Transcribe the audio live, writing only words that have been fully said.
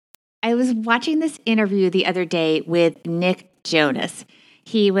I was watching this interview the other day with Nick Jonas.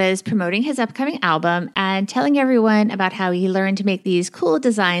 He was promoting his upcoming album and telling everyone about how he learned to make these cool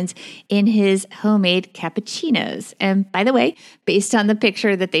designs in his homemade cappuccinos. And by the way, based on the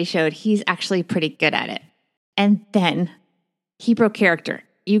picture that they showed, he's actually pretty good at it. And then he broke character.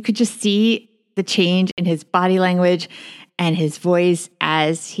 You could just see the change in his body language and his voice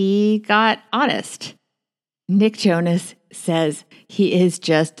as he got honest. Nick Jonas says he is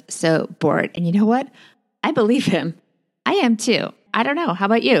just so bored. And you know what? I believe him. I am too. I don't know. How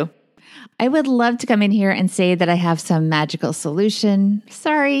about you? I would love to come in here and say that I have some magical solution.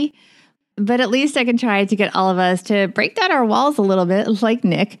 Sorry. But at least I can try to get all of us to break down our walls a little bit like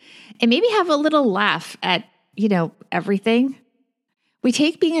Nick and maybe have a little laugh at, everything. We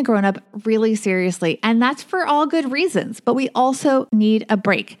take being a grown-up really seriously, and that's for all good reasons, but we also need a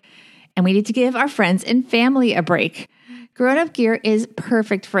break. And we need to give our friends and family a break. Grown-up gear is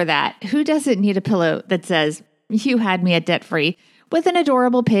perfect for that. Who doesn't need a pillow that says, "You had me at debt-free," with an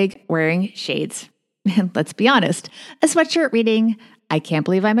adorable pig wearing shades? And let's be honest, a sweatshirt reading, "I can't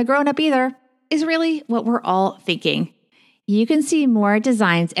believe I'm a grown-up either," is really what we're all thinking. You can see more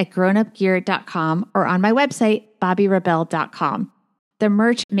designs at grownupgear.com or on my website, bobbyrebell.com. The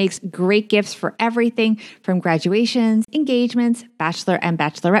merch makes great gifts for everything from graduations, engagements, bachelor and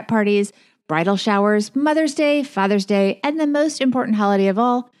bachelorette parties, bridal showers, Mother's Day, Father's Day, and the most important holiday of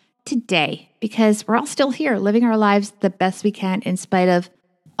all, today, because we're all still here living our lives the best we can in spite of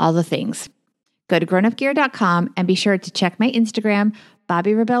all the things. Go to grownupgear.com and be sure to check my Instagram,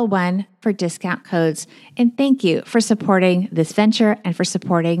 BobbyRebell1, for discount codes. And thank you for supporting this venture and for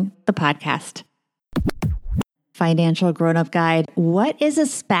supporting the podcast. Financial Grown-Up Guide. What is a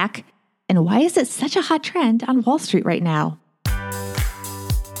SPAC and why is it such a hot trend on Wall Street right now?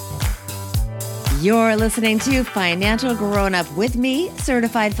 You're listening to Financial Grown-Up with me,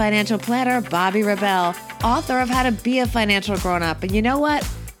 certified financial planner Bobby Rebell, author of How to Be a Financial Grown-Up. And you know what?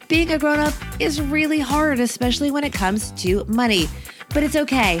 Being a grown-up is really hard, especially when it comes to money. But it's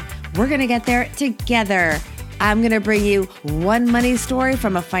okay. We're going to get there together. I'm going to bring you one money story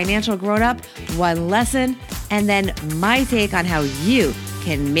from a financial grown-up, one lesson, and then my take on how you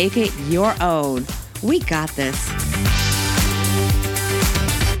can make it your own. We got this.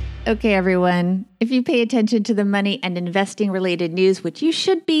 Okay, everyone. If you pay attention to the money and investing related news, which you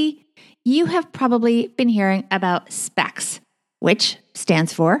should be, you have probably been hearing about SPACs, which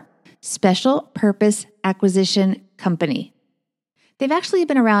stands for Special Purpose Acquisition Company. They've actually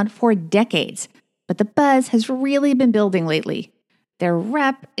been around for decades, but the buzz has really been building lately. Their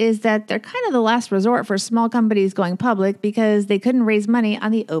rep is that they're kind of the last resort for small companies going public because they couldn't raise money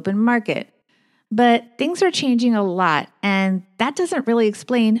on the open market. But things are changing a lot, and that doesn't really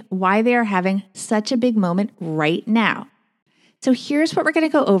explain why they are having such a big moment right now. So here's what we're going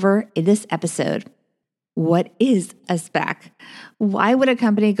to go over in this episode. What is a SPAC? Why would a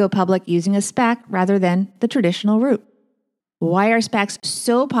company go public using a SPAC rather than the traditional route? Why are SPACs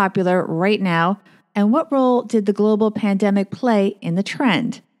so popular right now? And what role did the global pandemic play in the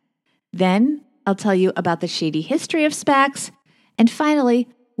trend? Then I'll tell you about the shady history of SPACs. And finally,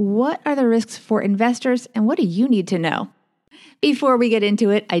 what are the risks for investors and what do you need to know? Before we get into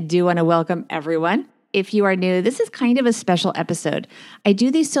it, I do want to welcome everyone. If you are new, this is kind of a special episode. I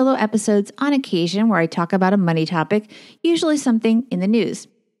do these solo episodes on occasion where I talk about a money topic, usually something in the news.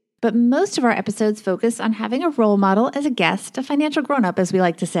 But most of our episodes focus on having a role model as a guest, a financial grown-up, as we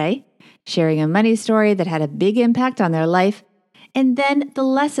like to say, sharing a money story that had a big impact on their life, and then the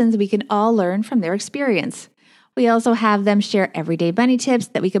lessons we can all learn from their experience. We also have them share everyday money tips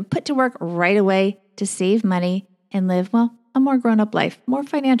that we can put to work right away to save money and live, a more grown-up life, more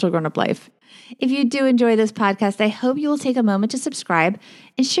financial grown-up life. If you do enjoy this podcast, I hope you will take a moment to subscribe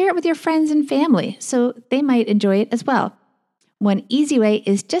and share it with your friends and family so they might enjoy it as well. One easy way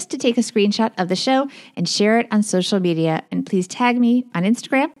is just to take a screenshot of the show and share it on social media. And please tag me on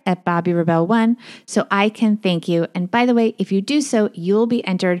Instagram at BobbyRebell1 so I can thank you. And by the way, if you do so, you'll be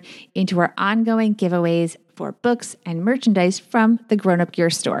entered into our ongoing giveaways for books and merchandise from the Grown Up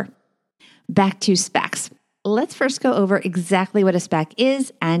Gear store. Back to SPACs. Let's first go over exactly what a SPAC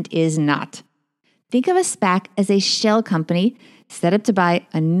is and is not. Think of a SPAC as a shell company set up to buy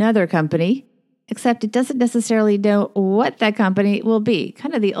another company, except it doesn't necessarily know what that company will be.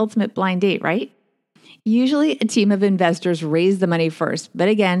 Kind of the ultimate blind date, right? Usually a team of investors raise the money first, but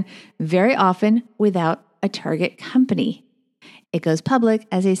again, very often without a target company. It goes public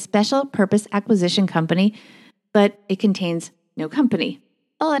as a special purpose acquisition company, but it contains no company.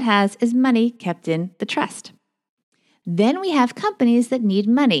 All it has is money kept in the trust. Then we have companies that need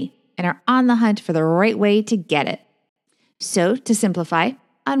money and are on the hunt for the right way to get it. So to simplify,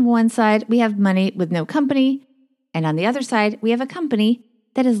 on one side, we have money with no company, and on the other side, we have a company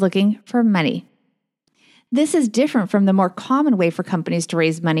that is looking for money. This is different from the more common way for companies to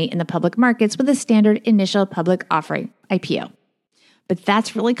raise money in the public markets with a standard initial public offering, IPO. But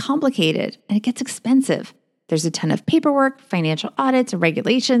that's really complicated and it gets expensive. There's a ton of paperwork, financial audits, and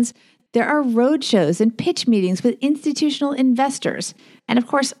regulations. There are roadshows and pitch meetings with institutional investors. And of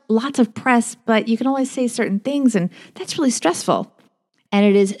course, lots of press, but you can only say certain things, and that's really stressful. And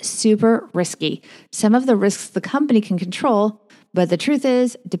it is super risky. Some of the risks the company can control, but the truth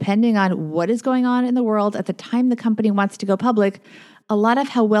is, depending on what is going on in the world at the time the company wants to go public, a lot of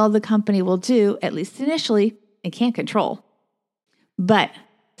how well the company will do, at least initially, it can't control. But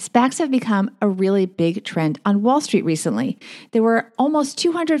SPACs have become a really big trend on Wall Street recently. There were almost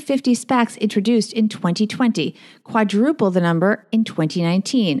 250 SPACs introduced in 2020, quadruple the number in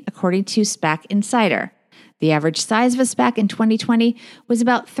 2019, according to SPAC Insider. The average size of a SPAC in 2020 was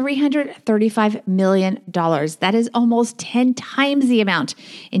about $335 million. That is almost 10 times the amount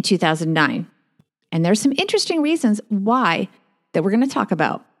in 2009. And there's some interesting reasons why that we're going to talk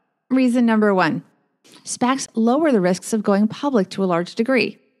about. Reason number one, SPACs lower the risks of going public to a large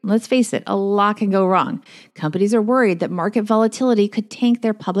degree. Let's face it, a lot can go wrong. Companies are worried that market volatility could tank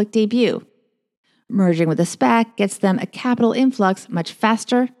their public debut. Merging with a SPAC gets them a capital influx much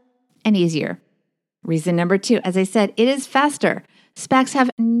faster and easier. Reason number two, as I said, it is faster. SPACs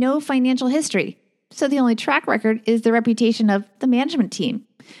have no financial history, so the only track record is the reputation of the management team.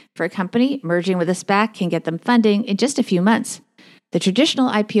 For a company, merging with a SPAC can get them funding in just a few months. The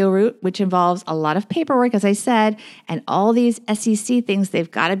traditional IPO route, which involves a lot of paperwork, as I said, and all these SEC things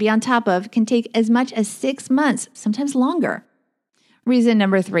they've got to be on top of, can take as much as 6 months, sometimes longer. Reason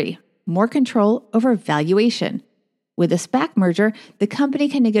number three, more control over valuation. With a SPAC merger, the company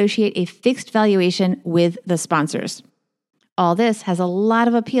can negotiate a fixed valuation with the sponsors. All this has a lot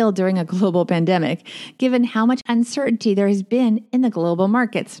of appeal during a global pandemic, given how much uncertainty there has been in the global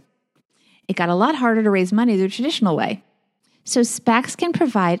markets. It got a lot harder to raise money the traditional way. So SPACs can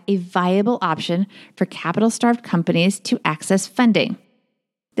provide a viable option for capital-starved companies to access funding.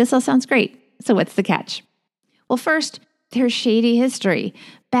 This all sounds great. So what's the catch? Well, first, there's shady history.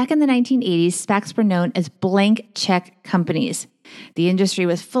 Back in the 1980s, SPACs were known as blank check companies. The industry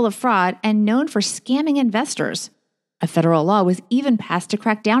was full of fraud and known for scamming investors. A federal law was even passed to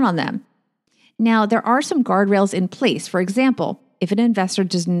crack down on them. Now, there are some guardrails in place. For example, if an investor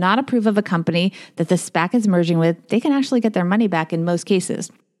does not approve of a company that the SPAC is merging with, they can actually get their money back in most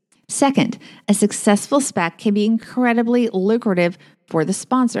cases. Second, a successful SPAC can be incredibly lucrative for the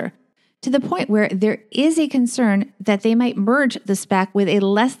sponsor, to the point where there is a concern that they might merge the SPAC with a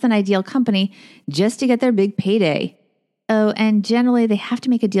less than ideal company just to get their big payday. Oh, and generally they have to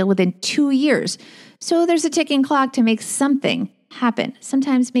make a deal within 2 years. So there's a ticking clock to make something happen,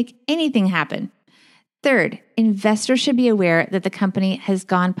 sometimes make anything happen. Third, investors should be aware that the company has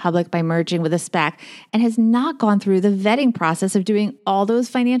gone public by merging with a SPAC and has not gone through the vetting process of doing all those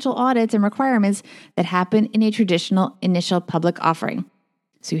financial audits and requirements that happen in a traditional initial public offering.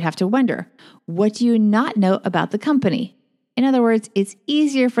 So you have to wonder, what do you not know about the company? In other words, it's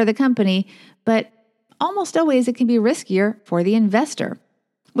easier for the company, but almost always it can be riskier for the investor.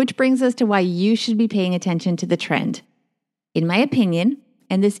 Which brings us to why you should be paying attention to the trend. In my opinion,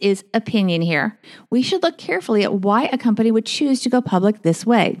 and this is opinion here, we should look carefully at why a company would choose to go public this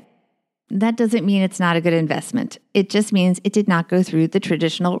way. That doesn't mean it's not a good investment. It just means it did not go through the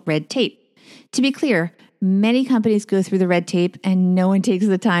traditional red tape. To be clear, many companies go through the red tape and no one takes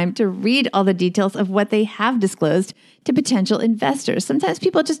the time to read all the details of what they have disclosed to potential investors. Sometimes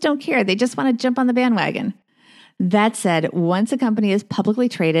people just don't care. They just want to jump on the bandwagon. That said, once a company is publicly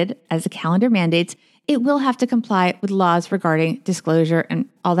traded, as the calendar mandates, it will have to comply with laws regarding disclosure and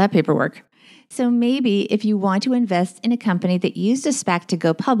all that paperwork. So maybe if you want to invest in a company that used a SPAC to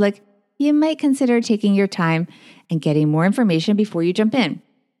go public, you might consider taking your time and getting more information before you jump in.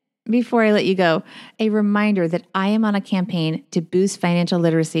 Before I let you go, a reminder that I am on a campaign to boost financial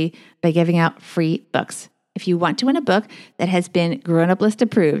literacy by giving out free books. If you want to win a book that has been Grown Up List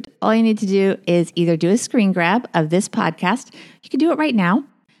approved, all you need to do is either do a screen grab of this podcast. You can do it right now.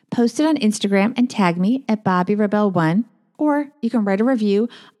 Post it on Instagram and tag me at BobbyRebel1, or you can write a review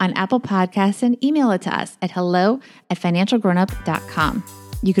on Apple Podcasts and email it to us at hello@financialgrownup.com.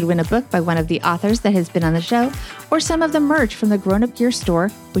 You could win a book by one of the authors that has been on the show, or some of the merch from the Grown Up Gear store,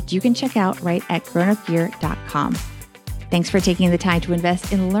 which you can check out right at grownupgear.com. Thanks for taking the time to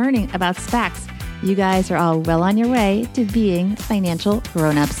invest in learning about SPACs. You guys are all well on your way to being financial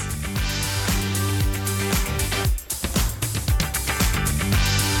grown-ups.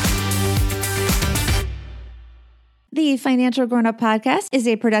 The The Financial Grown Up Podcast is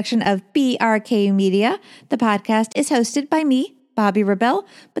a production of BRK Media. The podcast is hosted by me, Bobbi Rebell,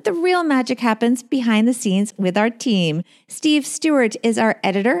 but the real magic happens behind the scenes with our team. Steve Stewart is our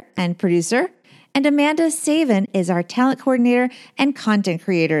editor and producer, and Amanda Savin is our talent coordinator and content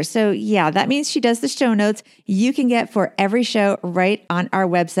creator. So yeah, that means she does the show notes you can get for every show right on our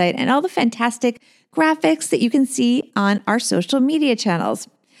website and all the fantastic graphics that you can see on our social media channels.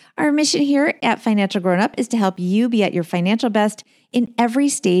 Our mission here at Financial Grown Up is to help you be at your financial best in every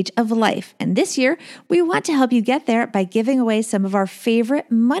stage of life. And this year, we want to help you get there by giving away some of our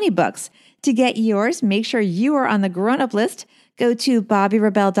favorite money books. To get yours, make sure you are on the Grown Up list. Go to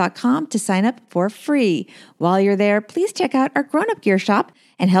BobbiRebell.com to sign up for free. While you're there, please check out our Grown Up Gear shop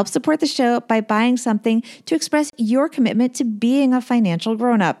and help support the show by buying something to express your commitment to being a financial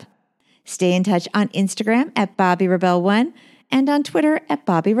grown-up. Stay in touch on Instagram at BobbiRebell1 and on Twitter at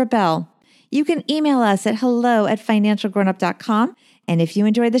Bobbi Rebell. You can email us at hello@financialgrownup.com. And if you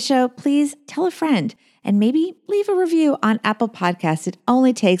enjoyed the show, please tell a friend and maybe leave a review on Apple Podcasts. It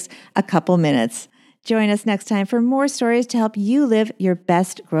only takes a couple minutes. Join us next time for more stories to help you live your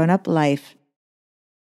best grown-up life.